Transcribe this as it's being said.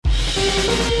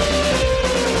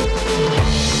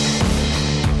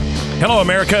Hello,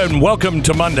 America, and welcome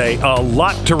to Monday. A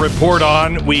lot to report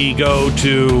on. We go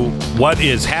to what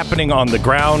is happening on the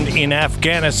ground in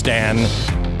Afghanistan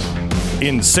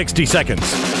in 60 seconds.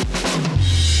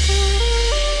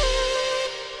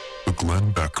 The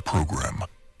Glenn Beck Program.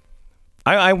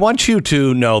 I want you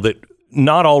to know that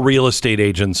not all real estate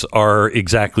agents are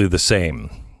exactly the same.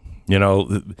 You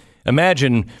know,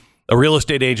 imagine a real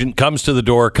estate agent comes to the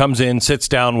door, comes in, sits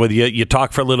down with you. You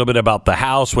talk for a little bit about the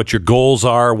house, what your goals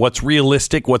are, what's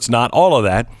realistic, what's not, all of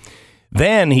that.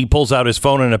 Then he pulls out his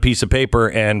phone and a piece of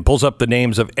paper and pulls up the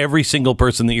names of every single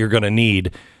person that you're going to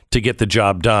need to get the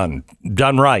job done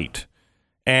right.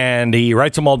 And he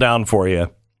writes them all down for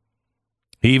you.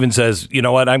 He even says, you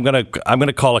know what, I'm going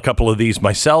to call a couple of these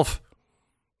myself,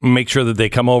 make sure that they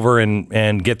come over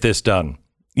and get this done.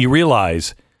 You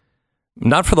realize,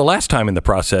 not for the last time in the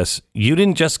process, you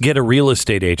didn't just get a real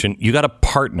estate agent, you got a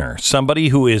partner, somebody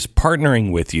who is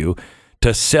partnering with you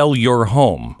to sell your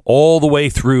home all the way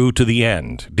through to the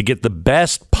end to get the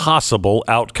best possible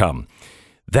outcome.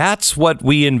 That's what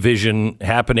we envision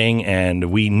happening, and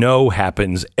we know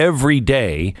happens every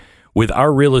day with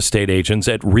our real estate agents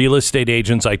at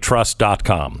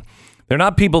realestateagentsitrust.com. They're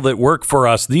not people that work for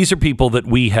us. These are people that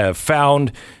we have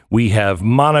found, we have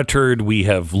monitored, we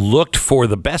have looked for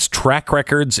the best track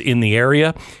records in the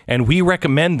area, and we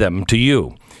recommend them to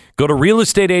you. Go to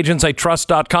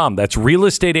realestateagentsitrust.com. That's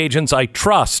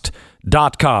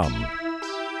realestateagentsitrust.com.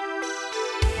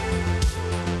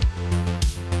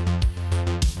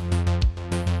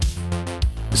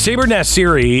 Saber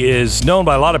Nassiri is known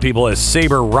by a lot of people as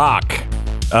Saber Rock.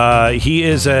 He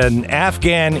is an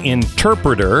Afghan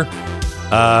interpreter.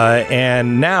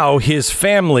 And now his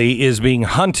family is being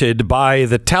hunted by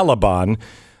the Taliban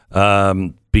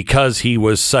because he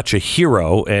was such a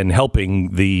hero and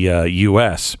helping the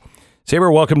U.S.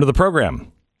 Saber, welcome to the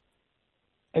program.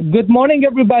 Good morning,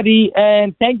 everybody,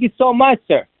 and thank you so much,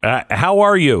 sir. How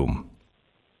are you?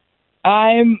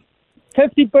 I'm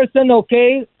 50%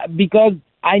 okay because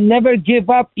I never give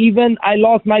up. Even I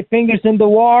lost my fingers in the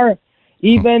war.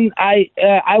 Even I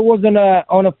was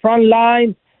on a front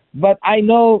line. But I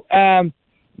know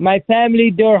my family,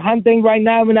 they're hunting right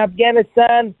now in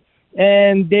Afghanistan,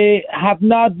 and they have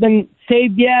not been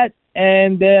saved yet.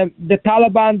 And the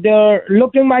Taliban, they're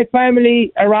looking my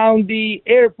family around the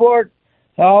airport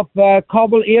of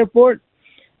Kabul airport.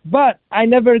 But I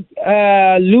never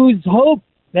lose hope.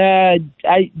 I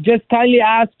just kindly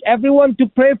ask everyone to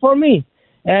pray for me,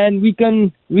 and we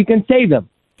can save them.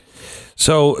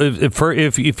 So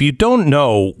if you don't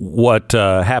know what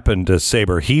happened to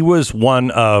Saber, he was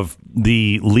one of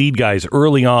the lead guys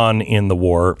early on in the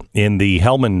war in the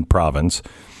Helmand province,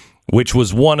 which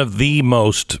was one of the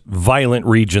most violent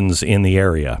regions in the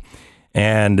area.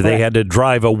 And they had to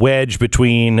drive a wedge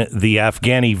between the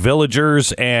Afghani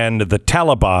villagers and the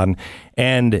Taliban,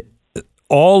 and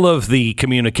all of the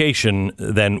communication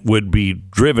then would be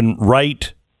driven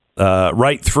right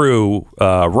through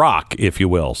rock, if you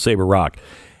will, Saber Rock.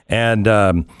 And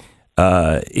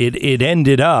it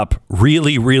ended up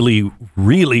really, really,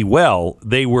 really well.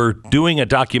 They were doing a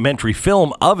documentary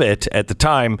film of it at the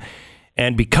time.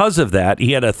 And because of that,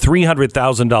 he had a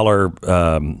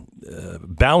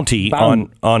 $300,000 bounty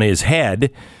on his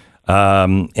head.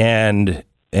 And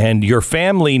your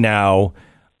family now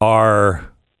some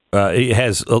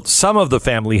of the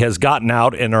family has gotten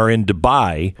out and are in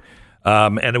Dubai.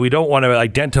 And we don't want to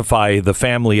identify the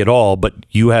family at all, but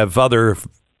you have other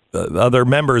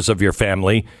members of your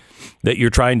family that you're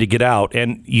trying to get out.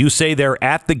 And you say they're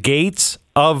at the gates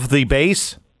of the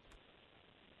base?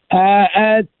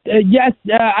 Yes,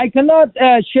 I cannot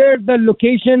share the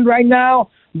location right now,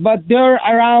 but they're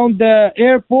around the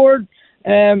airport.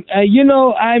 I'm a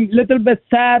little bit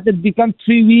sad. It become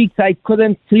 3 weeks. I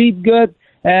couldn't sleep good.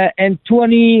 And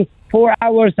 24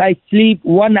 hours I sleep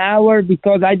 1 hour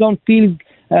because I don't feel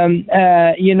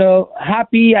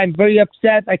happy. I'm very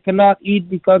upset. I cannot eat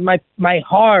because my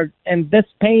heart, and this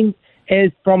pain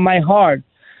is from my heart.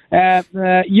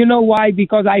 You know why?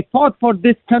 Because I fought for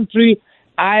this country.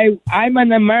 I'm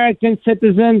an American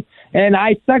citizen, and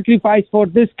I sacrificed for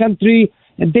this country.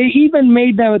 They even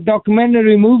made a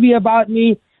documentary movie about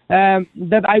me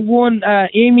that I won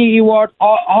Emmy Award,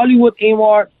 Hollywood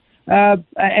Award.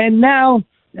 And now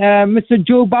Mr.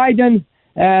 Joe Biden,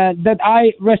 that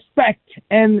I respect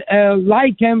and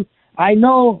like him, I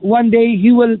know one day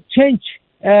he will change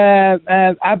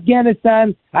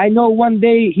Afghanistan. I know one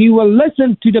day he will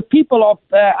listen to the people of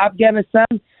Afghanistan.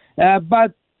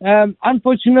 But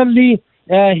unfortunately,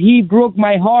 he broke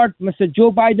my heart. Mr.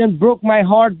 Joe Biden broke my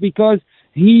heart because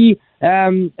he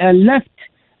left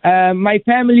my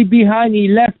family behind. He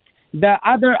left the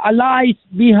other allies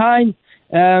behind.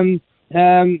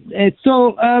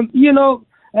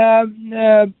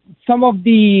 Some of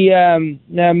the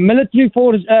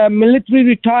military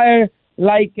retire,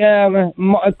 like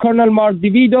Colonel Mark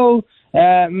DeVito,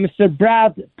 Mr.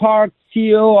 Brad Park,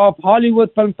 CEO of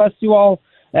Hollywood Film Festival,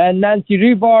 Nancy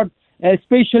Rivard,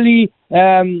 especially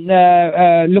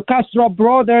Lucastro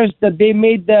brothers, that they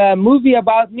made the movie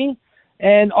about me,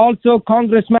 and also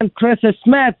Congressman Chris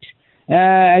Smith,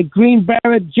 Green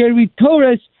Beret Jerry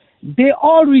Torres. They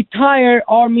all retire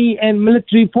Army and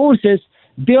military forces.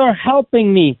 They are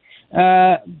helping me,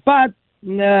 but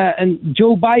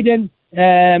Joe Biden,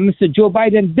 Mr. Joe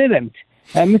Biden didn't.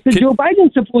 Mr. Joe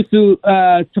Biden's supposed to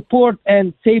support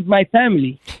and save my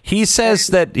family. He says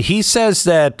that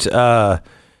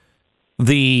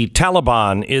the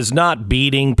Taliban is not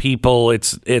beating people.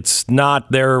 It's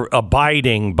not, they're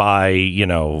abiding by,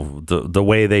 the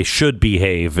way they should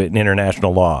behave in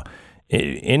international law.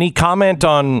 Any comment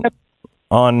on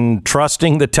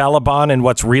trusting the Taliban and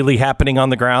what's really happening on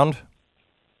the ground?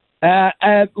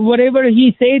 Whatever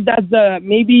he said, that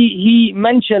maybe he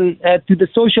mentioned to the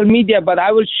social media, but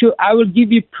I will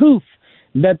give you proof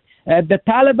that the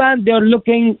Taliban, they're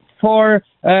looking for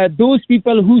those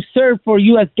people who serve for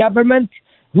U.S. government,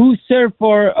 who serve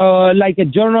for like a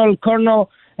general, colonel.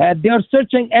 They're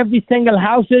searching every single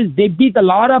houses. They beat a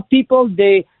lot of people.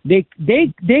 They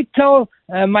kill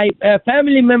my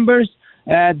family members.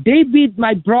 They beat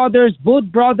my brothers, both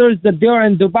brothers that they're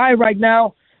in Dubai right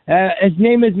now. His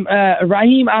name is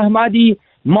Rahim Ahmadi,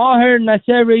 Maher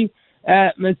Nasseri.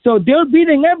 So they're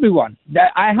beating everyone.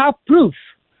 I have proof.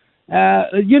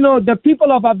 The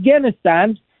people of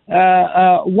Afghanistan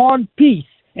want peace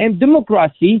and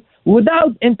democracy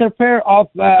without interfere of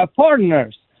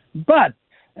foreigners. But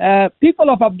people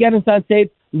of Afghanistan said,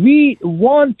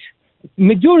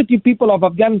 majority people of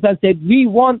Afghanistan said, we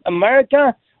want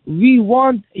America, we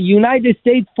want United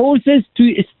States forces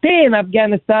to stay in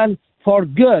Afghanistan for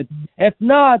good. If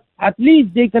not, at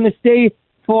least they can stay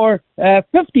for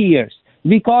 50 years,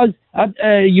 because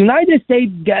United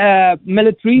States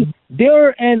military,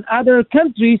 they're in other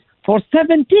countries for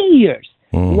 17 years.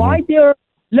 Mm-hmm. Why they're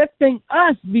lifting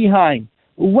us behind?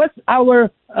 What's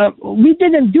our? We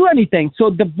didn't do anything.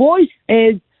 So the voice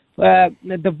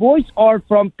are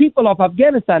from people of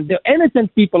Afghanistan, the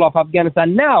innocent people of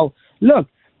Afghanistan. Now, look,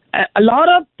 a lot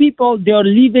of people, they're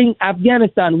leaving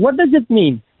Afghanistan. What does it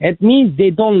mean? It means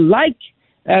they don't like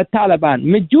Taliban.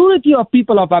 Majority of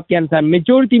people of Afghanistan,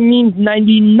 majority means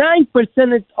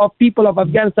 99% of people of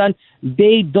Afghanistan,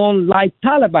 they don't like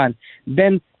Taliban.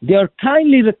 Then they're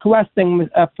kindly requesting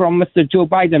from Mr. Joe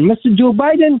Biden. Mr. Joe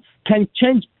Biden can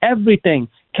change everything,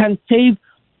 can save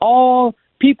all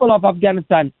people of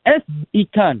Afghanistan, if he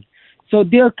can. So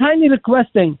they're kindly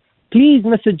requesting, please,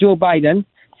 Mr. Joe Biden,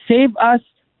 save us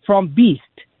from beasts,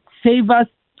 save us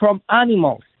from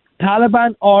animals.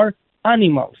 Taliban are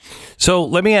animals. So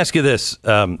let me ask you this,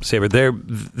 Saber. The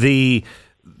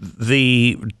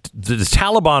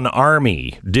Taliban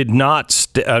army did not.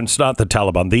 It's not the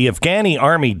Taliban. The Afghani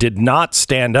army did not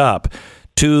stand up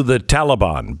to the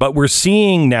Taliban. But we're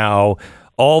seeing now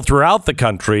all throughout the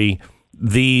country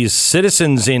these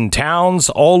citizens in towns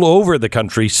all over the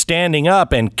country standing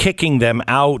up and kicking them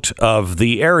out of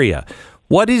the area.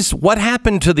 What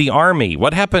happened to the army?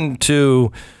 What happened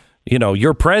to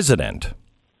your president?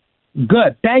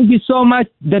 Good. Thank you so much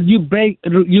that you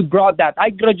brought that. I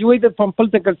graduated from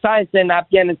political science in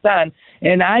Afghanistan,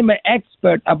 and I'm an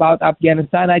expert about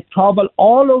Afghanistan. I travel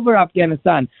all over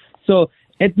Afghanistan. So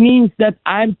it means that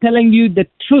I'm telling you the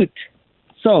truth.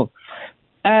 So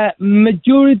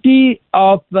majority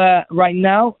of right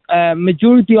now,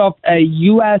 majority of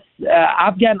U.S.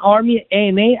 Afghan Army,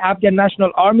 ANA, Afghan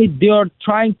National Army, they are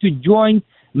trying to join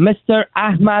Mr.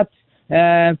 Ahmad,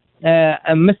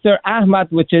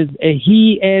 which is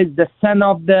he is the son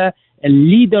of the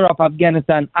leader of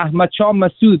Afghanistan, Ahmad Shah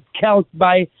Massoud, killed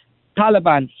by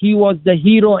Taliban. He was the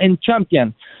hero and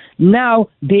champion. Now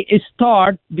they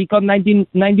start, because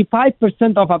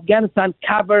 95% of Afghanistan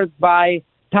covered by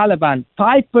Taliban.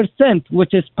 5%,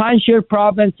 which is Panjshir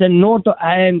province and north,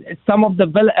 and some of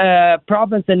the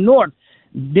province in north,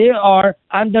 they are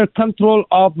under control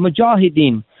of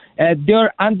Mujahideen.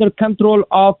 They're under control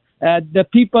of the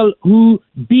people who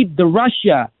beat the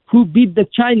Russia, who beat the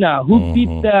China, who beat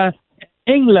the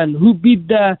England, who beat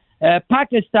the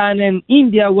Pakistan and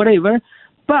India, whatever.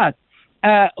 But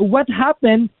what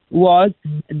happened was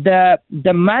the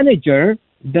manager,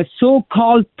 the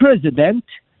so-called president,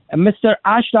 Mr.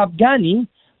 Ashraf Ghani,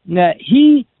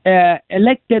 he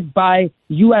elected by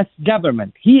U.S.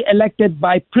 government. He elected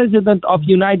by President of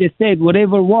United States,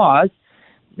 whatever was.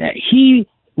 He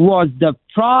was the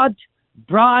fraud,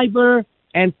 briber,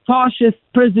 and fascist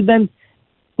president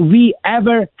we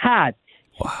ever had.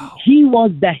 Wow. He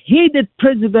was the hated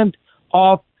president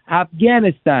of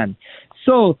Afghanistan.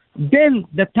 So then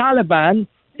the Taliban,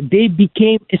 they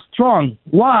became strong.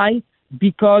 Why?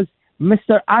 Because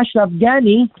Mr. Ashraf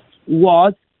Ghani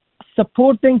was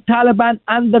supporting Taliban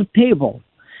under table.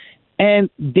 And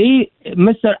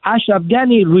Mr. Ashraf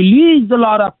Ghani released a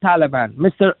lot of Taliban.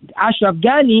 Mr. Ashraf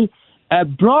Ghani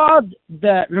brought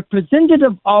the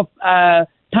representative of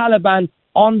Taliban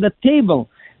on the table.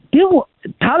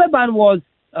 Taliban was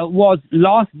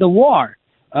lost the war.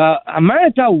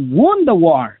 America won the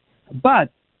war, but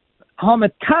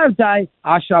Hamid Karzai,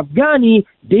 Ashraf Ghani,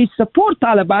 they support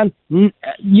Taliban.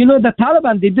 The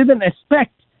Taliban, they didn't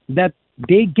expect that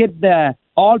they get the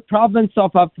all province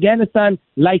of Afghanistan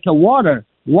like a water.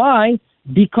 Why?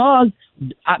 Because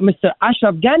Mr.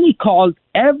 Ashraf Ghani called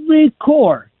every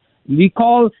corps. We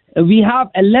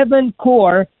have 11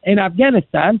 corps in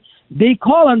Afghanistan. They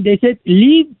call them, they said,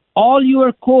 leave all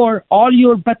your corps, all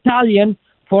your battalion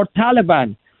for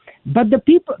Taliban. But the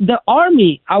people, the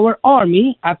army, our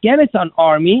army, Afghanistan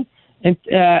army, and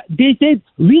they said,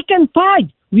 we can fight.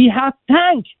 We have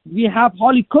tanks, we have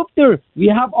helicopter, we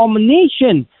have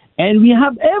ammunition, and we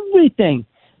have everything.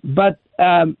 But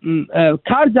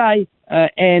Karzai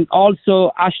and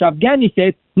also Ashraf Ghani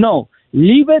said, no,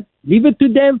 leave it to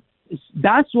them.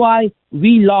 That's why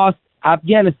we lost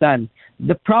Afghanistan.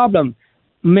 The problem,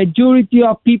 majority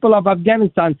of people of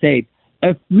Afghanistan said,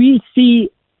 if we see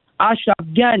Ashraf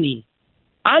Ghani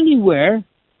anywhere,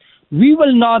 we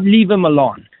will not leave him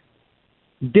alone.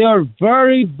 They're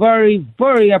very, very,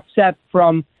 very upset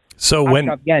from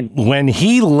Ashraf Ghani. When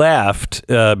he left,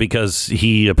 because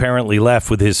he apparently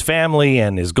left with his family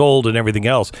and his gold and everything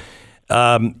else,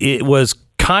 it was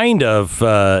kind of,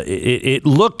 it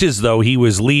looked as though he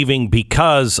was leaving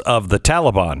because of the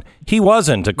Taliban. He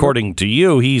wasn't, according to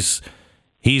you. He's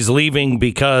leaving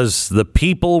because the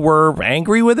people were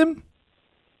angry with him?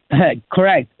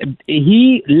 Correct.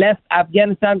 He left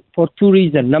Afghanistan for two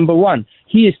reasons. Number one,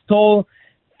 he stole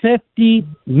 $50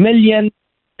 million.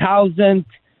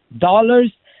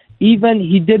 Even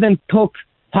he didn't took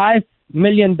 $5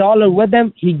 million with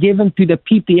him. He gave him to the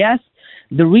PPS.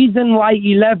 The reason why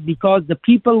he left, because the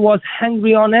people was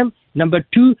hungry on him. Number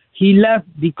two, he left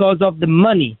because of the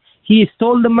money. He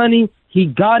stole the money. He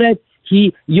got it.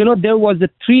 There was a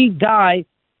three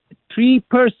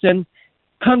person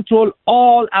control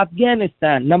all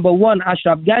Afghanistan. Number one,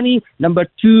 Ashraf Ghani. Number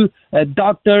two,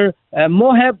 Dr.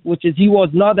 Moheb, he was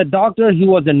not a doctor, he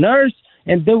was a nurse.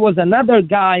 And there was another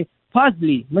guy,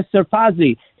 Mr.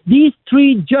 Fazli. These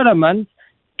three gentlemen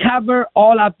cover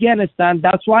all Afghanistan.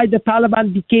 That's why the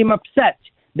Taliban became upset.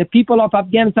 The people of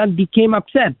Afghanistan became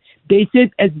upset. They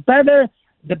said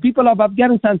the people of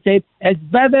Afghanistan said, it's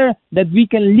better that we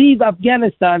can leave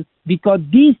Afghanistan because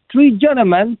these three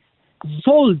gentlemen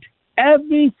sold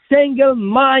every single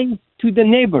mine to the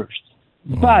neighbors.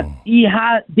 But they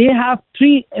have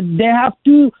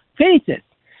two phases.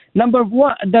 Number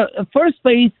one, the first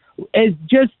phase is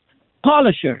just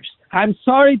polishers. I'm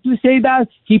sorry to say that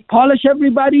he polished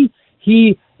everybody.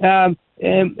 He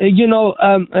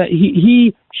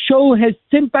showed his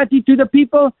sympathy to the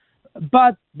people.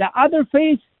 But the other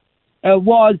phase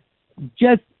was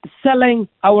just selling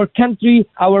our country,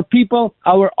 our people,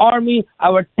 our army,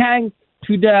 our tanks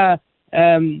to the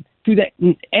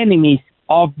enemies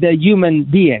of the human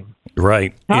being.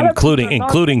 Right,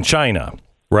 including China.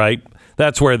 Right,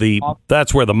 that's where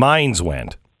the mines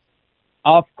went.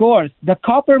 Of course, the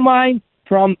copper mine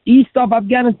from east of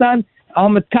Afghanistan,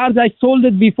 Hamid Karzai sold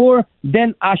it before,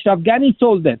 then Ashraf Ghani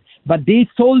sold it. But they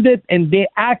sold it and they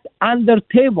act under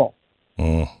table,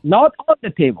 not on the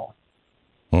table.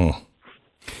 And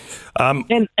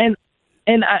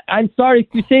I'm sorry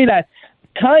to say that.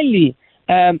 Kindly,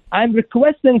 I'm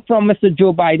requesting from Mr.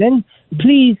 Joe Biden,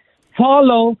 please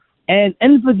follow and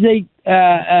emphasize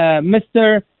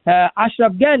Mr.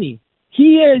 Ashraf Ghani.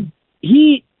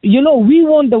 We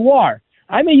won the war.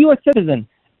 I'm a U.S. citizen.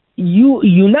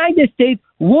 United States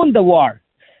won the war.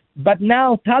 But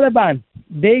now Taliban,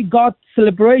 they got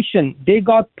celebration. They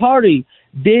got party.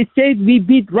 They said we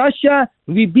beat Russia.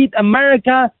 We beat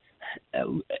America.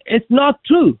 It's not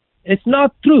true. It's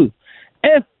not true.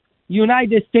 If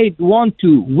United States want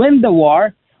to win the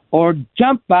war or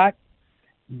jump back,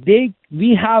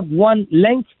 we have one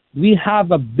link. We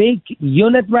have a big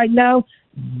unit right now.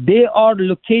 They are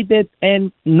located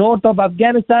in north of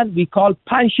Afghanistan. We call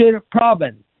Panjshir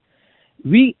province.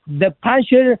 The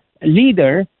Panjshir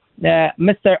leader,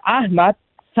 Mr. Ahmad,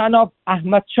 son of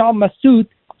Ahmad Shah Massoud,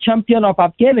 champion of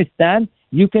Afghanistan,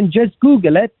 you can just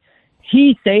Google it.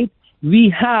 he said we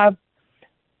have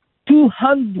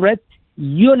 200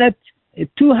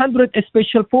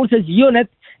 special forces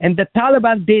units, and the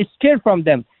Taliban, they scared from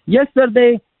them.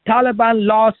 Yesterday, Taliban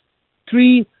lost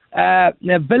 3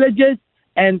 villages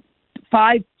and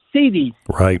 5 cities.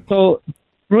 Right. So,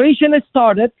 operation has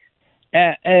started.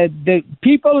 The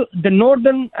people, the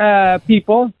northern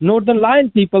Lion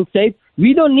people say,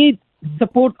 we don't need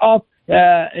support of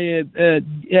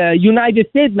United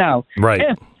States now. Right.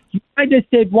 If United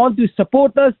States want to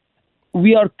support us,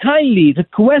 we are kindly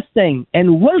requesting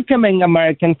and welcoming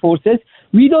American forces.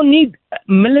 We don't need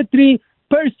military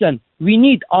person. We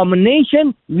need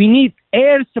ammunition. We need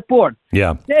air support.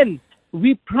 Yeah. Then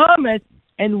we promise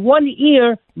in 1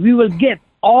 year we will get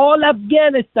all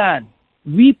Afghanistan.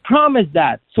 We promise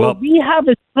that. So we have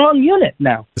a strong unit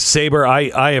now. Saber,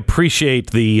 I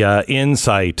appreciate the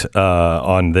insight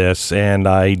on this, and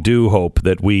I do hope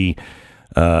that we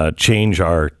change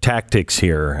our tactics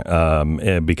here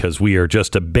because we are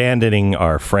just abandoning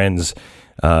our friends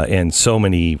and so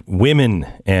many women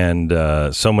and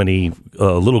so many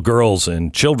little girls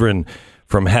and children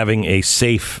from having a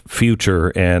safe future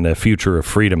and a future of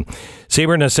freedom.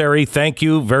 Saber Nasseri, thank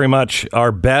you very much.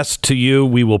 Our best to you.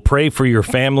 We will pray for your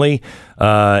family,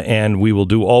 and we will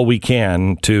do all we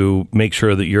can to make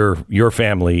sure that your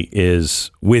family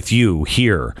is with you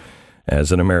here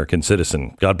as an American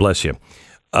citizen. God bless you.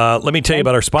 Let me tell you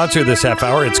about our sponsor this half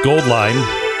hour. It's Goldline.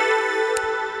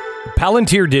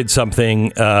 Palantir did something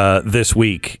this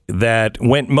week that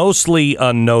went mostly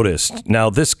unnoticed. Now,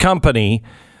 this company,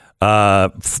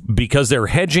 because they're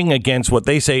hedging against what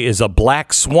they say is a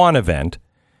black swan event,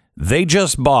 they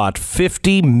just bought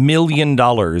 $50 million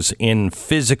in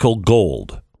physical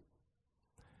gold.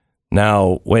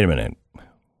 Now, wait a minute.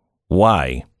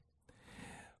 Why?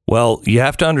 Well, you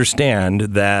have to understand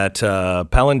that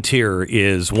Palantir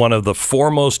is one of the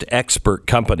foremost expert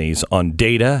companies on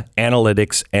data,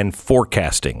 analytics, and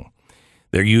forecasting.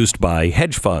 They're used by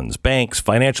hedge funds, banks,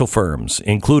 financial firms,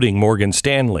 including Morgan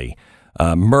Stanley,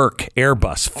 Merck,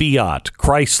 Airbus, Fiat,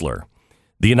 Chrysler.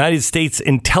 The United States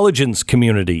intelligence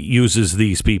community uses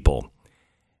these people.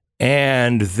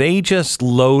 And they just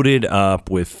loaded up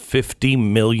with $50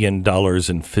 million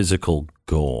in physical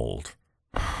gold.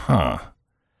 Huh.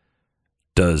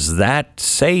 Does that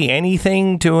say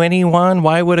anything to anyone?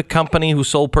 Why would a company whose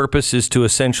sole purpose is to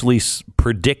essentially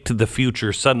predict the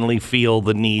future suddenly feel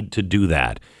the need to do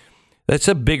that? That's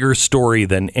a bigger story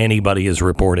than anybody is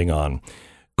reporting on.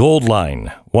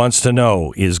 Goldline wants to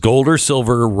know, is gold or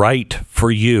silver right for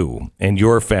you and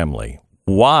your family?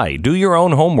 Why? Do your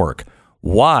own homework.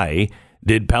 Why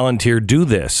did Palantir do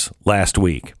this last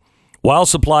week? While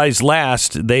supplies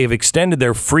last, they have extended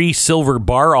their free silver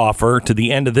bar offer to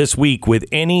the end of this week. With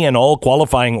any and all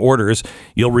qualifying orders,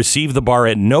 you'll receive the bar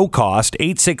at no cost.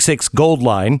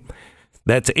 866-GOLDLINE.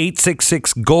 That's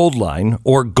 866-GOLDLINE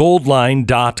or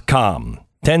goldline.com.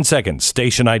 10 seconds,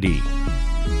 station ID.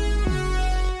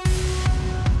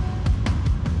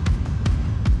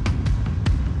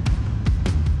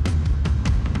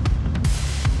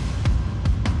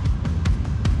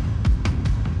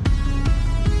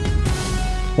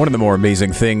 One of the more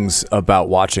amazing things about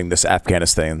watching this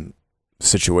Afghanistan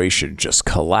situation just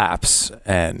collapse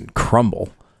and crumble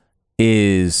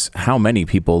is how many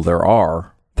people there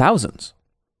are, thousands,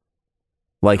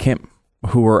 like him,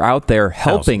 who are out there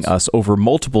helping us over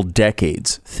multiple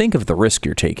decades. Think of the risk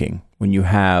you're taking when you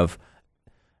have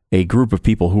a group of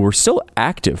people who are still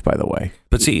active, by the way.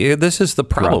 But see, this is the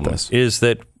problem, is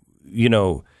that,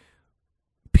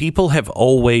 people have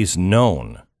always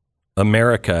known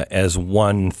America as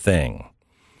one thing.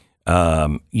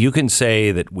 You can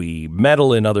say that we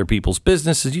meddle in other people's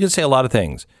businesses. You can say a lot of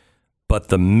things, but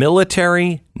the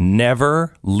military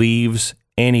never leaves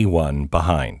anyone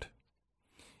behind.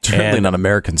 Certainly not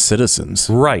American citizens.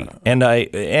 Right.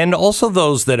 And also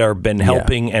those that are been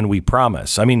helping and we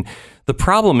promise. I mean, the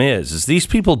problem is these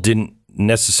people didn't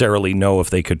necessarily know if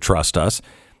they could trust us.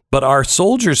 But our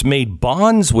soldiers made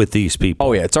bonds with these people.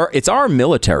 Oh, yeah. It's our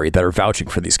military that are vouching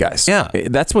for these guys. Yeah.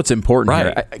 That's what's important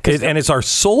here. And it's our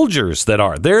soldiers that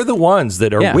are. They're the ones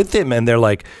that are with them, and they're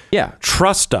like,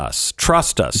 trust us.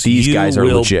 Trust us. These guys are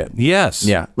legit. Yes.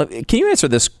 Yeah. Can you answer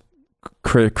this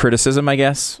criticism, I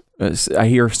guess? I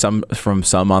hear from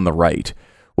some on the right,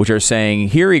 which are saying,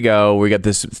 here we go. We got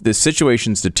this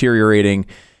situation's deteriorating.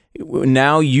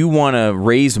 Now you want to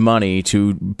raise money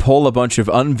to pull a bunch of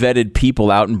unvetted people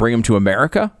out and bring them to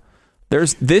America?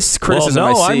 There's this criticism.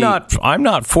 Well, no, I see. I'm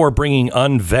not for bringing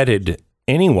unvetted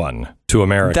anyone to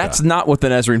America. That's not what the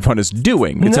Nazarene Fund is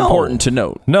doing. It's important to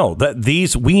note. No,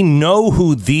 that we know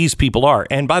who these people are.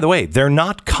 And by the way, they're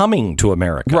not coming to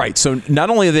America. Right. So not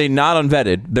only are they not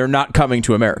unvetted, they're not coming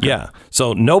to America. Yeah.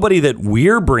 So nobody that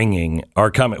we're bringing are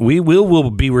coming. We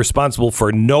will be responsible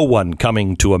for no one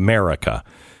coming to America.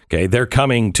 Okay. They're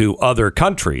coming to other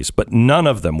countries, but none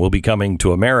of them will be coming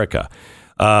to America.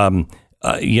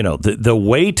 The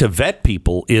way to vet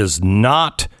people is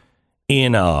not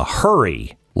in a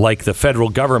hurry like the federal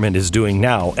government is doing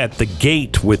now at the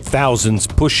gate with thousands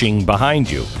pushing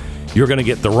behind you. You're going to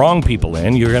get the wrong people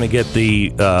in. You're going to get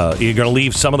you're going to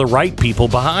leave some of the right people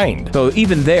behind. So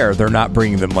even there, they're not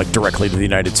bringing them like directly to the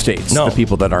United States. No. The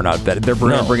people that are not vetted. They're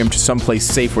going to bring them to someplace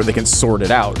safe where they can sort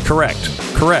it out. Correct.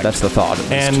 That's the thought.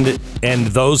 And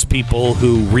those people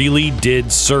who really did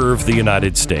serve the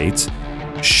United States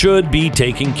should be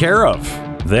taken care of.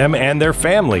 Them and their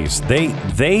families.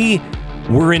 They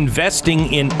were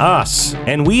investing in us,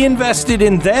 and we invested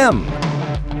in them.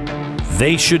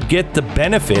 They should get the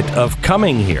benefit of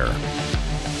coming here.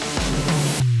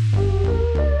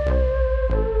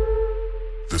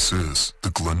 This is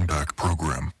the Glenn Beck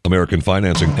Program. American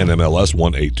Financing, NMLS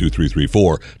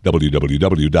 182334,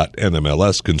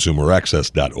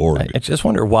 www.nmlsconsumeraccess.org. I just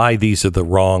wonder why these are the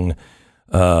wrong,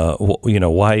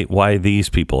 why these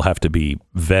people have to be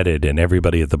vetted and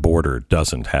everybody at the border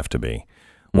doesn't have to be.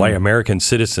 Why American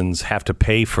citizens have to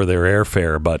pay for their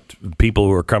airfare, but people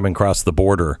who are coming across the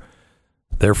border,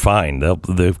 they're fine.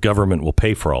 The government will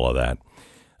pay for all of that.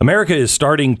 America is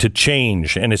starting to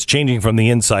change, and it's changing from the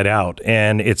inside out,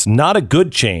 and it's not a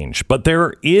good change. But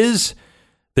there is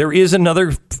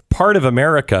another part of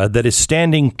America that is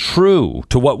standing true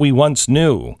to what we once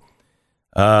knew.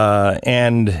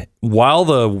 And while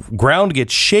the ground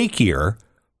gets shakier,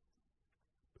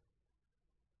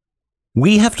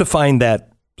 we have to find that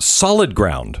solid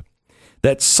ground.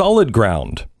 And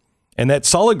that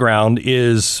solid ground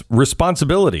is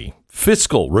responsibility,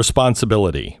 fiscal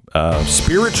responsibility,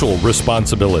 spiritual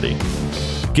responsibility.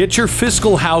 Get your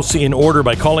fiscal house in order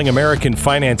by calling American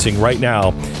Financing right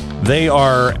now. They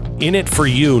are in it for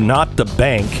you, not the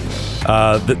bank.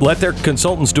 Let their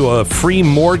consultants do a free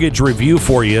mortgage review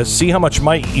for you. See how much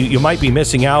you might be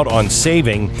missing out on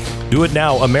saving. Do it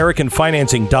now.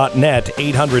 AmericanFinancing.net,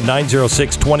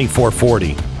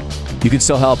 800-906-2440. You can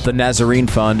still help the Nazarene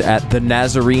Fund at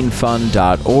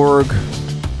thenazarenefund.org.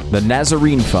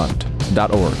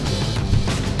 Thenazarenefund.org.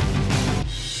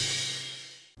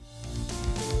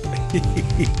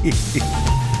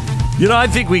 I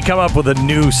think we come up with a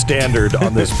new standard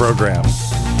on this program.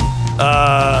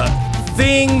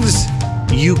 Things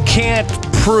you can't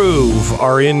prove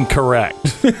are incorrect.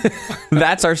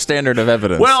 That's our standard of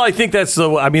evidence. Well, I think that's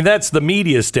the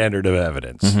media standard of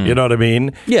evidence. Mm-hmm. You know what I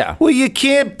mean? Yeah. Well, you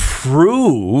can't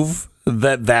prove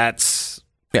that's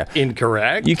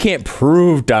incorrect. You can't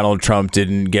prove Donald Trump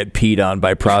didn't get peed on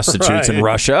by prostitutes in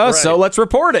Russia, so let's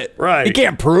report it. Right. You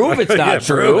can't prove it's not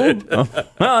true. And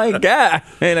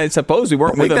I suppose we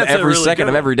weren't with him every second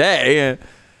of every day.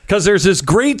 Because there's this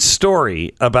great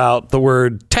story about the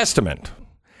word testament.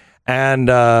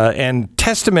 And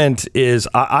testament is,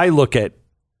 I look at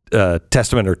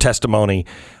testament or testimony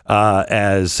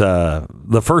as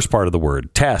the first part of the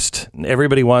word, test.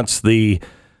 Everybody wants the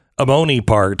amoni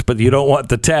part, but you don't want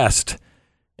the test.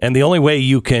 And the only way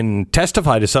you can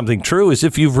testify to something true is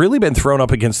if you've really been thrown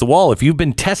up against the wall, if you've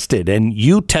been tested and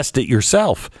you test it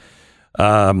yourself.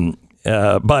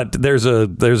 But there's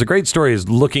a great story is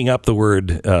looking up the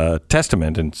word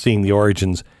testament and seeing the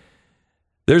origins.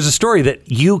 There's a story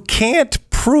that you can't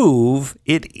prove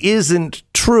it isn't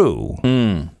true.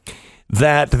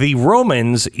 That the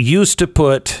Romans used to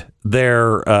put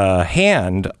their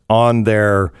hand on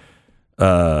their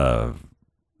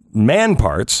man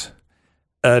parts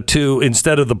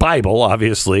instead of the Bible,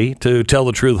 obviously, to tell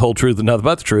the truth, whole truth, and nothing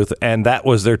but the truth. And that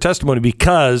was their testimony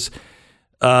because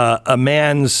a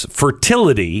man's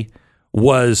fertility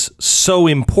was so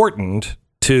important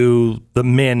to the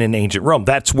men in ancient Rome.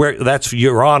 That's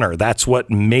your honor. That's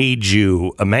what made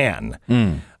you a man.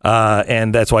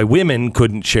 And that's why women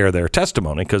couldn't share their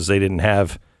testimony because they didn't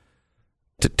have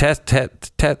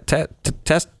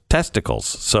testicles.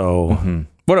 So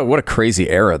what a crazy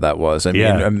era that was. I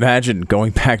mean, imagine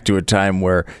going back to a time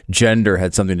where gender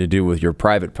had something to do with your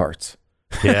private parts.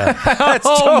 Yeah, that's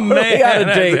totally out of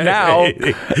date now.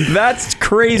 That's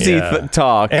crazy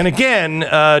talk. And again,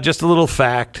 just a little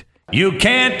fact. You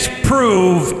can't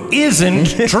prove isn't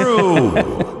true.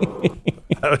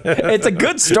 It's a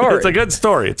good story. It's a good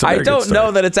story. I don't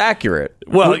know that it's accurate.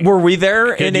 Well, were we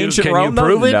there in ancient Rome? Can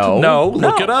you prove it? No. No,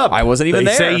 look it up. I wasn't even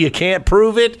there. They say you can't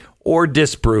prove it or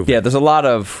disprove it. Yeah, there's a lot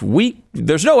of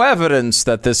there's no evidence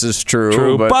that this is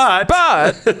true. But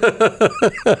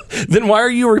then why are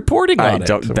you reporting on it?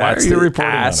 That's the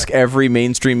ask every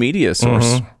mainstream media source.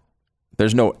 Mm-hmm.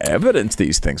 There's no evidence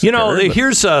these things occur,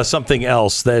 here's something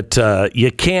else that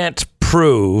you can't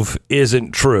prove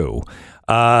isn't true.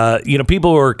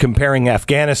 People were comparing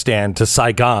Afghanistan to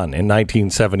Saigon in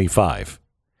 1975.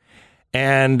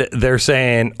 And they're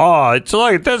saying, "Oh, it's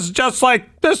like just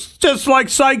like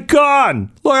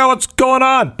Saigon. Look at what's going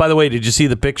on." By the way, did you see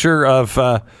the picture of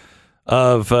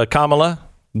Kamala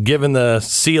giving the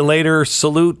 "see you later"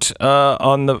 salute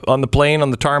on the plane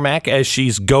on the tarmac as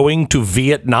she's going to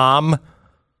Vietnam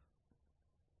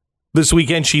this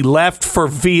weekend? She left for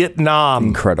Vietnam.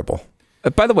 Incredible.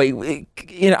 By the way,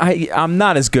 I'm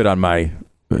not as good on my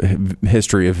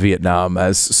history of Vietnam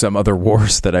as some other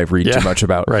wars that I've read too much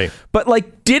about. Right.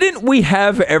 But didn't we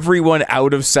have everyone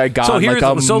out of Saigon month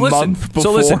before?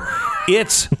 So listen,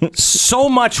 it's so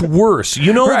much worse.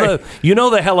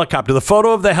 The helicopter, the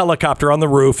photo of the helicopter on the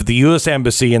roof at the U.S.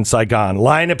 Embassy in Saigon,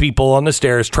 line of people on the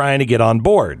stairs trying to get on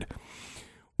board.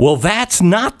 Well, that's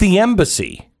not the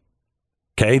embassy.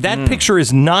 Okay, that picture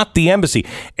is not the embassy.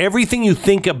 Everything you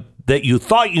think of that you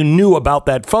thought you knew about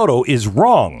that photo is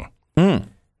wrong.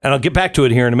 And I'll get back to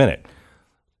it here in a minute.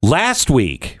 Last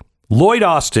week, Lloyd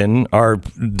Austin, our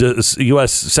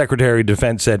U.S. Secretary of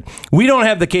Defense, said, "We don't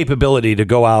have the capability to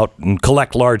go out and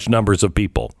collect large numbers of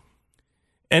people."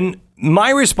 And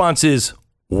my response is,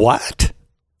 what?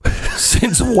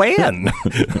 Since when?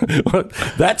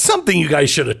 That's something you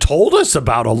guys should have told us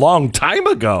about a long time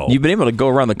ago. You've been able to go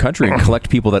around the country and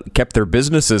collect people that kept their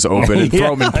businesses open and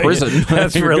throw them in prison.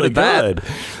 That's really good.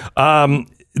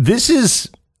 This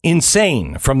is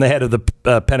insane from the head of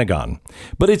the Pentagon.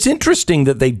 But it's interesting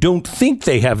that they don't think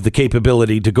they have the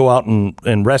capability to go out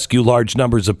and rescue large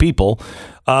numbers of people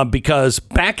because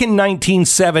back in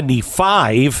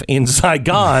 1975 in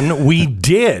Saigon, we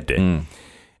did.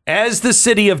 As the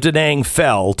city of Da Nang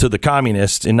fell to the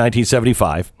communists in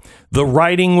 1975, the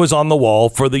writing was on the wall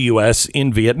for the U.S.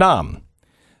 in Vietnam.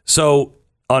 So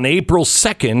on April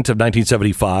 2nd of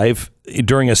 1975,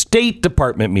 during a State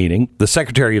Department meeting, the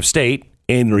Secretary of State,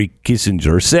 Henry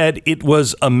Kissinger, said it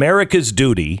was America's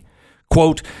duty,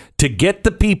 quote, to get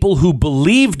the people who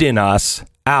believed in us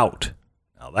out.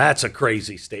 Now, that's a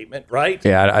crazy statement, right?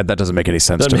 Yeah, that doesn't make any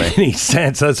sense to me. Doesn't make any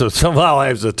sense. That's somehow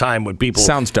there's a time when people...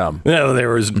 Sounds dumb. There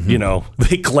was,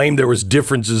 they claimed there was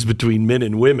differences between men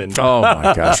and women. Oh,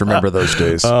 my gosh. Remember those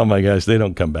days. Oh, my gosh. They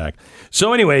don't come back.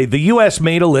 So anyway, the U.S.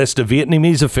 made a list of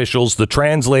Vietnamese officials, the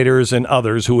translators, and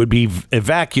others who would be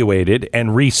evacuated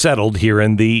and resettled here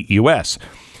in the U.S.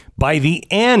 By the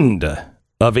end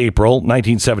of April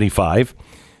 1975,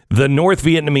 the North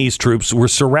Vietnamese troops were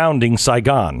surrounding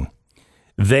Saigon.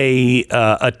 They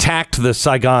attacked the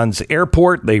Saigon's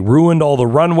airport. They ruined all the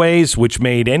runways, which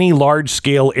made any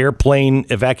large-scale airplane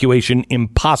evacuation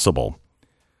impossible.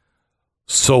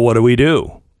 So what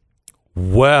do?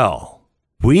 Well,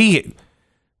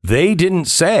 they didn't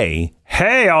say,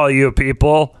 "Hey, all you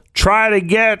people, try to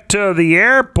get to the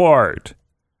airport.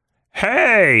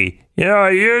 Hey, you know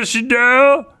what you should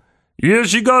do? You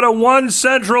should go to one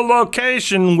central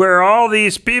location where all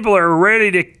these people are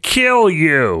ready to kill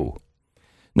you."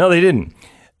 No, they didn't.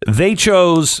 They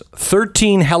chose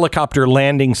 13 helicopter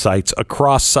landing sites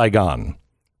across Saigon.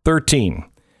 13.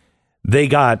 They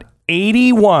got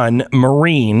 81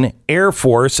 Marine, Air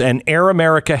Force, and Air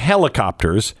America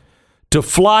helicopters to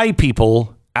fly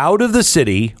people out of the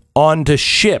city onto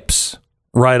ships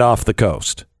right off the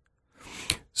coast.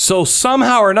 So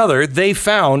somehow or another, they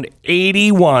found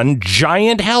 81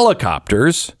 giant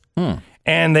helicopters,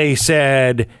 and they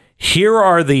said, "Here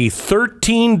are the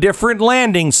 13 different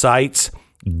landing sites.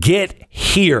 Get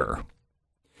here."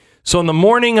 So on the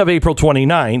morning of April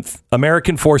 29th,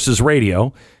 American Forces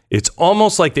Radio, it's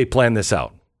almost like they planned this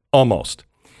out. Almost.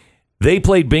 They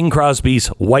played Bing Crosby's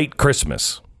White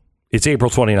Christmas. It's April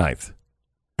 29th.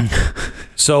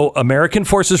 So American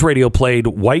Forces Radio played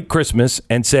White Christmas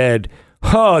and said,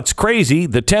 "Oh, it's crazy.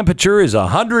 The temperature is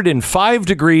 105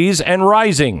 degrees and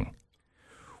rising."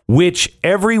 Which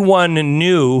everyone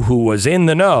knew who was in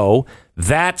the know,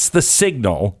 that's the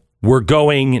signal. We're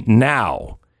going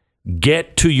now.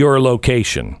 Get to your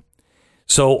location.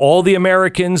 So all the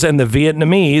Americans and the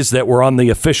Vietnamese that were on the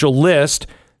official list,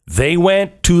 they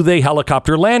went to the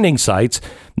helicopter landing sites.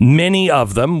 Many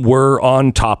of them were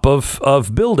on top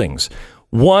of buildings.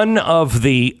 One of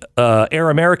the Air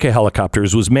America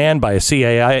helicopters was manned by a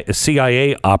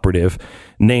CIA operative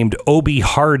named Obie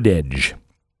Hardedge.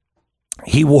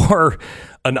 He wore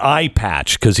an eye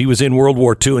patch because he was in World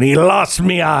War II and he lost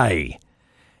me eye.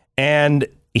 And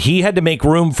he had to make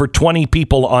room for 20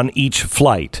 people on each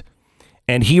flight.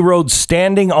 And he rode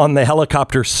standing on the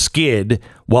helicopter skid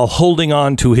while holding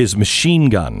on to his machine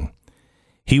gun.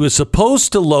 He was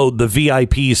supposed to load the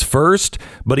VIPs first,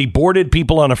 but he boarded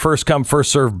people on a first-come,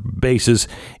 first-served basis,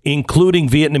 including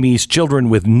Vietnamese children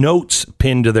with notes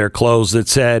pinned to their clothes that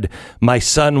said, "My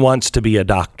son wants to be a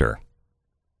doctor."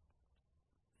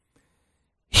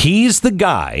 He's the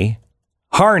guy,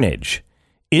 Harnage,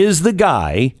 is the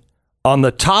guy on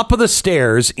the top of the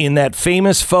stairs in that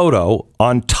famous photo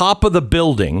on top of the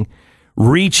building,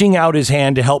 reaching out his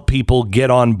hand to help people get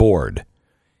on board.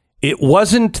 It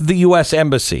wasn't the U.S.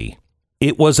 Embassy.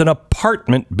 It was an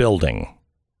apartment building.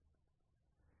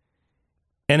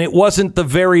 And it wasn't the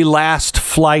very last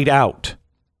flight out.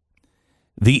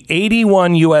 The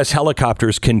 81 U.S.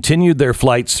 helicopters continued their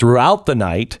flights throughout the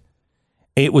night.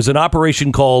 It was an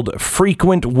operation called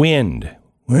Frequent Wind.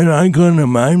 When I gonna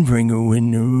mind Frequent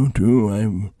Wind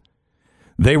too,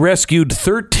 They rescued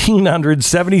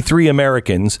 1,373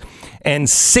 Americans and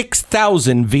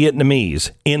 6,000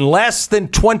 Vietnamese in less than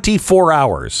 24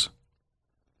 hours.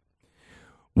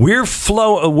 We're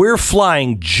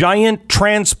flying giant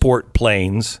transport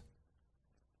planes,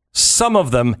 some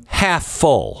of them half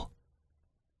full.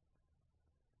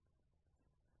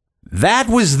 That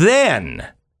was then.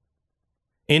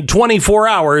 In 24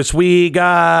 hours, we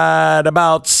got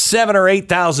about 7,000 or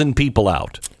 8,000 people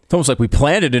out. It's almost like we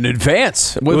planned it in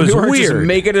advance. It was weird. Just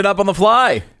making it up on the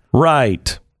fly.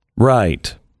 Right.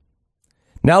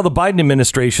 Now the Biden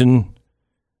administration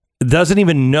doesn't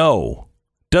even know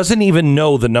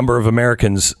the number of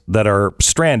Americans that are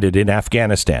stranded in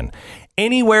Afghanistan.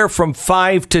 Anywhere from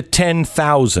 5,000 to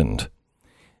 10,000.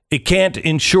 It can't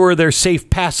ensure their safe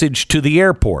passage to the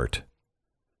airport.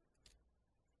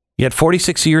 Yet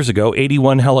 46 years ago,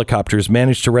 81 helicopters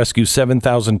managed to rescue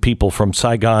 7,000 people from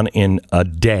Saigon in a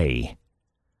day.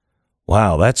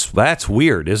 Wow, that's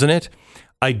weird, isn't it?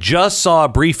 I just saw a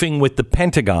briefing with the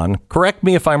Pentagon. Correct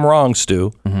me if I'm wrong,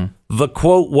 Stu. Mm-hmm. The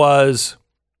quote was,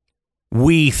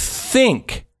 "We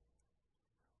think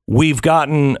we've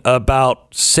gotten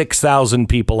about 6,000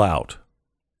 people out."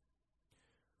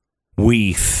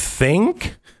 We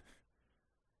think?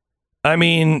 I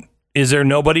mean, is there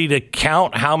nobody to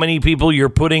count how many people you're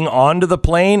putting onto the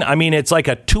plane? I mean, it's like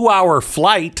a 2-hour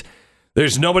flight.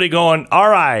 There's nobody going, "All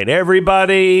right,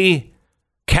 everybody,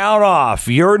 count off.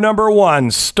 You're number one.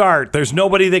 Start." There's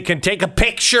nobody that can take a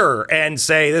picture and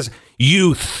say this.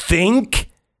 You think?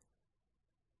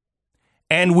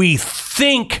 And we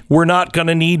think we're not going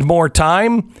to need more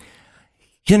time?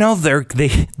 You know,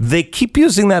 they keep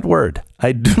using that word.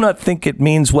 I do not think it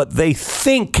means what they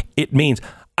think it means.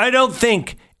 I don't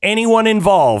think anyone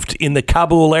involved in the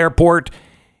Kabul airport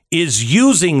is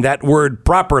using that word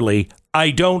properly. I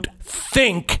don't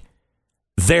think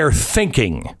they're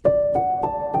thinking.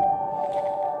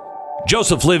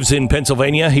 Joseph lives in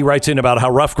Pennsylvania. He writes in about how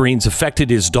rough greens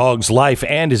affected his dog's life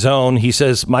and his own. He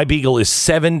says, "My beagle is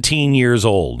 17 years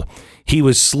old. He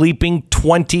was sleeping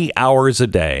 20 hours a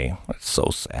day." That's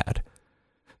so sad.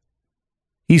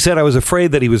 He said, "I was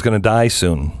afraid that he was going to die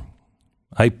soon.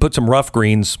 I put some rough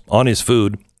greens on his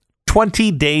food.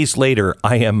 20 days later,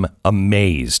 I am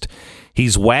amazed.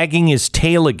 He's wagging his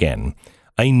tail again.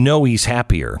 I know he's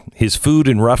happier. His food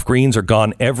and rough greens are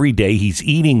gone every day. He's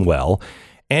eating well,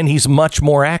 and he's much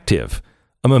more active.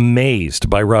 I'm amazed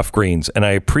by rough greens, and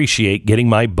I appreciate getting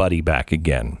my buddy back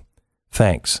again.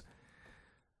 Thanks."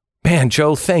 Man,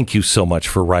 Joe, thank you so much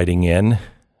for writing in.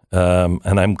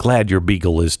 And I'm glad your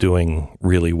beagle is doing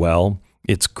really well.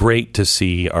 It's great to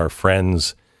see our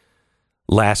friends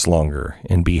last longer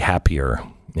and be happier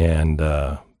and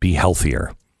be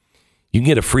healthier. You can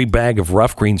get a free bag of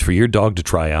rough greens for your dog to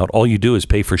try out. All you do is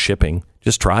pay for shipping.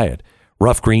 Just try it.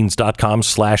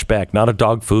 roughgreens.com/Beck. Not a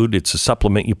dog food. It's a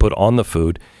supplement you put on the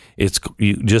food.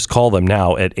 You just call them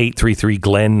now at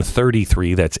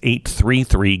 833-GLEN-33. That's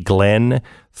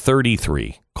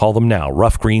 833-GLEN-33. Call them now.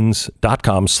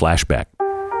 roughgreens.com/Beck.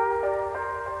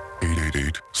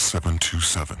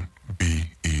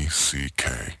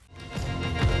 888-727-BECK.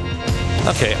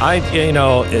 Okay,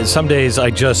 some days I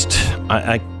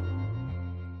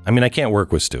can't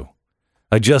work with Stu.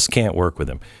 I just can't work with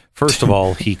him. First of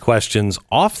all, he questions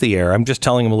off the air. I'm just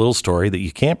telling him a little story that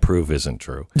you can't prove isn't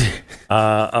true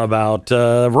about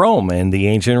Rome and the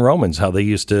ancient Romans, how they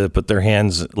used to put their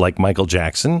hands like Michael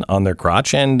Jackson on their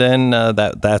crotch, and then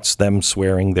that's them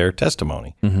swearing their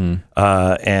testimony. Mm-hmm.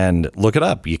 And look it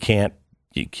up. You can't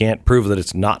prove that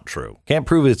it's not true. Can't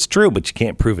prove it's true, but you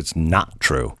can't prove it's not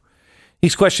true.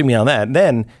 He's questioning me on that. And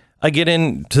then I get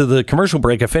into the commercial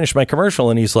break. I finish my commercial,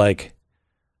 and he's like,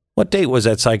 "What date was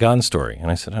that Saigon story?"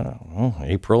 And I said, "I don't know,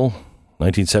 April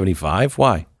 1975?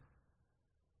 Why?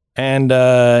 And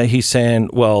he's saying,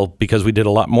 well, because we did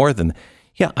a lot more than...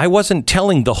 Yeah, I wasn't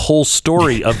telling the whole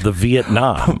story of the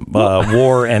Vietnam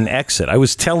War and exit. I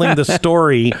was telling the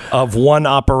story of one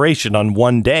operation on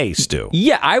one day, Stu.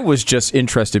 Yeah, I was just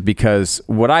interested because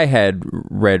what I had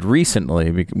read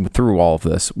recently through all of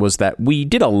this was that we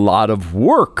did a lot of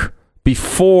work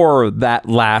before that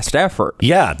last effort.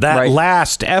 Yeah, that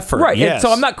last effort. Right. Yes. And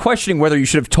so I'm not questioning whether you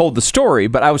should have told the story,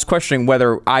 but I was questioning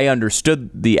whether I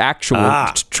understood the actual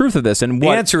truth of this. And the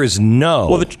answer is no.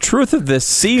 Well, the truth of this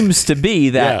seems to be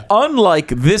that unlike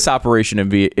this operation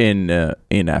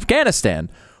in Afghanistan,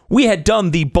 we had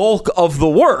done the bulk of the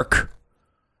work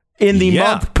in the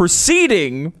month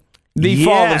preceding the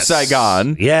fall of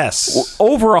Saigon. Yes.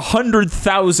 Over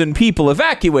 100,000 people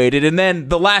evacuated, and then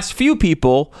the last few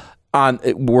people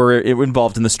were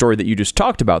involved in the story that you just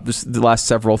talked about, the last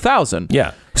several thousand.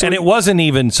 Yeah. So and it wasn't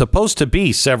even supposed to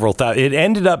be several thousand. It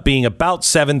ended up being about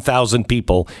 7,000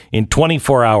 people in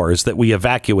 24 hours that we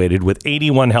evacuated with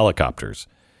 81 helicopters.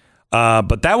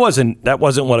 But that wasn't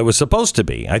what it was supposed to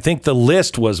be. I think the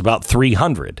list was about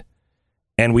 300.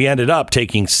 And we ended up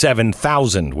taking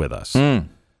 7,000 with us.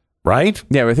 Right?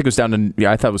 Yeah, I think it was down to,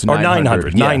 I thought it was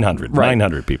 900.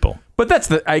 900 people.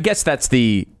 But I guess that's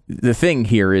the thing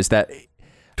here is that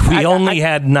we only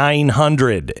had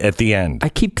 900 at the end. I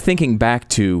keep thinking back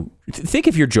to, think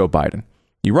if you're Joe Biden,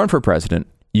 you run for president,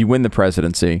 you win the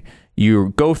presidency, you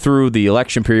go through the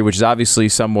election period, which is obviously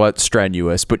somewhat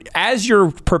strenuous, but as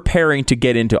you're preparing to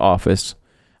get into office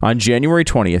on January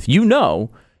 20th,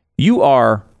 you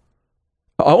are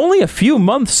only a few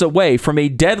months away from a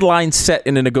deadline set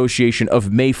in a negotiation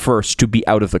of May 1st to be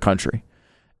out of the country.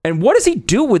 And what does he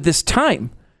do with this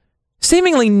time?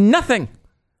 Seemingly nothing.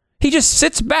 He just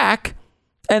sits back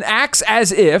and acts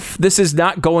as if this is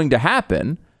not going to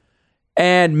happen.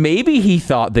 And maybe he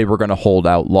thought they were going to hold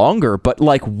out longer. But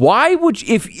like, why would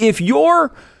you, if you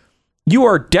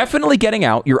are definitely getting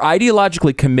out, you're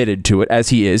ideologically committed to it as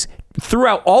he is.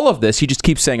 Throughout all of this, he just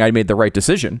keeps saying, I made the right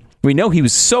decision. We know he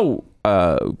was so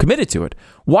committed to it.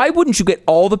 Why wouldn't you get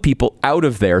all the people out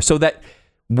of there so that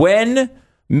when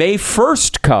May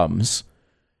 1st comes,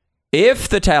 if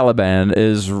the Taliban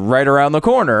is right around the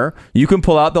corner, you can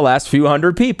pull out the last few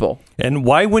hundred people? And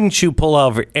why wouldn't you pull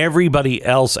everybody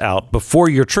else out before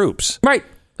your troops? Right.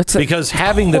 Because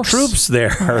having the troops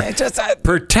there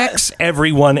protects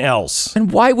everyone else.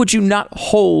 And why would you not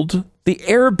hold the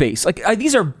air base? Like,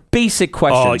 these are basic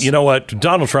questions. Oh, you know what?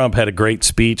 Donald Trump had a great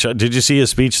speech. Did you see his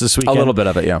speech this weekend? A little bit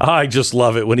of it, yeah. I just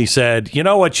love it when he said, you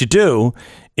know what you do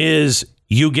is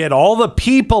you get all the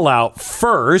people out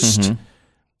first,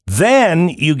 then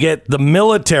you get the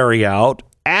military out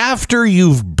after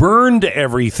you've burned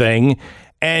everything,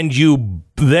 and you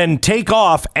then take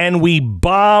off and we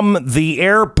bomb the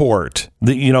airport,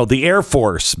 the Air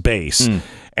Force base,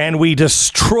 and we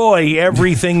destroy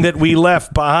everything that we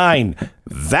left behind.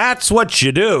 That's what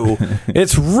you do.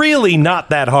 It's really not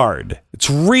that hard.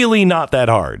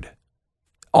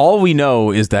 All we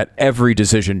know is that every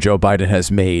decision Joe Biden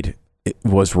has made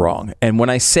was wrong. And when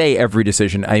I say every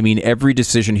decision, I mean every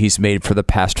decision he's made for the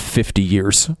past 50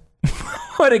 years.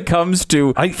 When it comes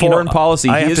to foreign policy,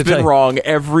 he has been wrong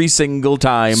every single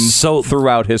time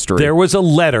throughout history. There was a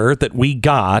letter that we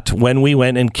got when we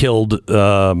went and killed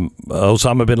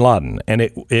Osama bin Laden, and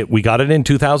we got it in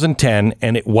 2010,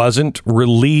 and it wasn't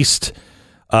released.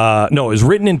 No, it was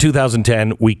written in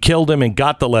 2010. We killed him and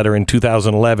got the letter in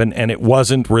 2011, and it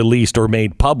wasn't released or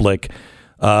made public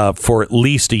for at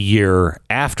least a year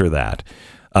after that.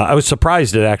 I was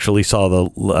surprised it actually saw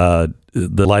the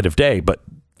light of day, but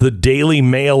the Daily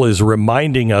Mail is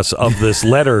reminding us of this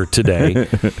letter today.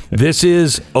 This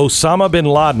is Osama bin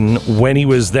Laden when he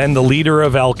was then the leader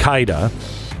of Al Qaeda,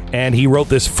 and he wrote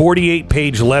this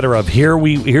 48-page letter of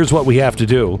here's what we have to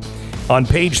do. On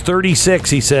page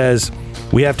 36, he says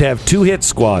we have to have 2 hit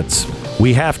squads.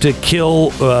 We have to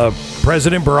kill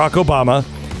President Barack Obama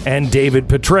and David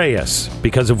Petraeus,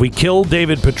 because if we kill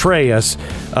David Petraeus,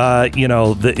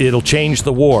 it'll change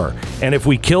the war. And if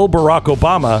we kill Barack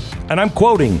Obama, and I'm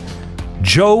quoting,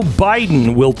 Joe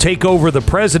Biden will take over the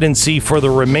presidency for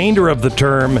the remainder of the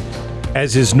term.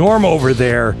 As is norm over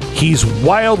there, he's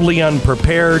wildly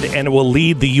unprepared and will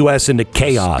lead the U.S. into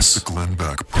chaos. The Glenn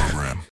Beck Program.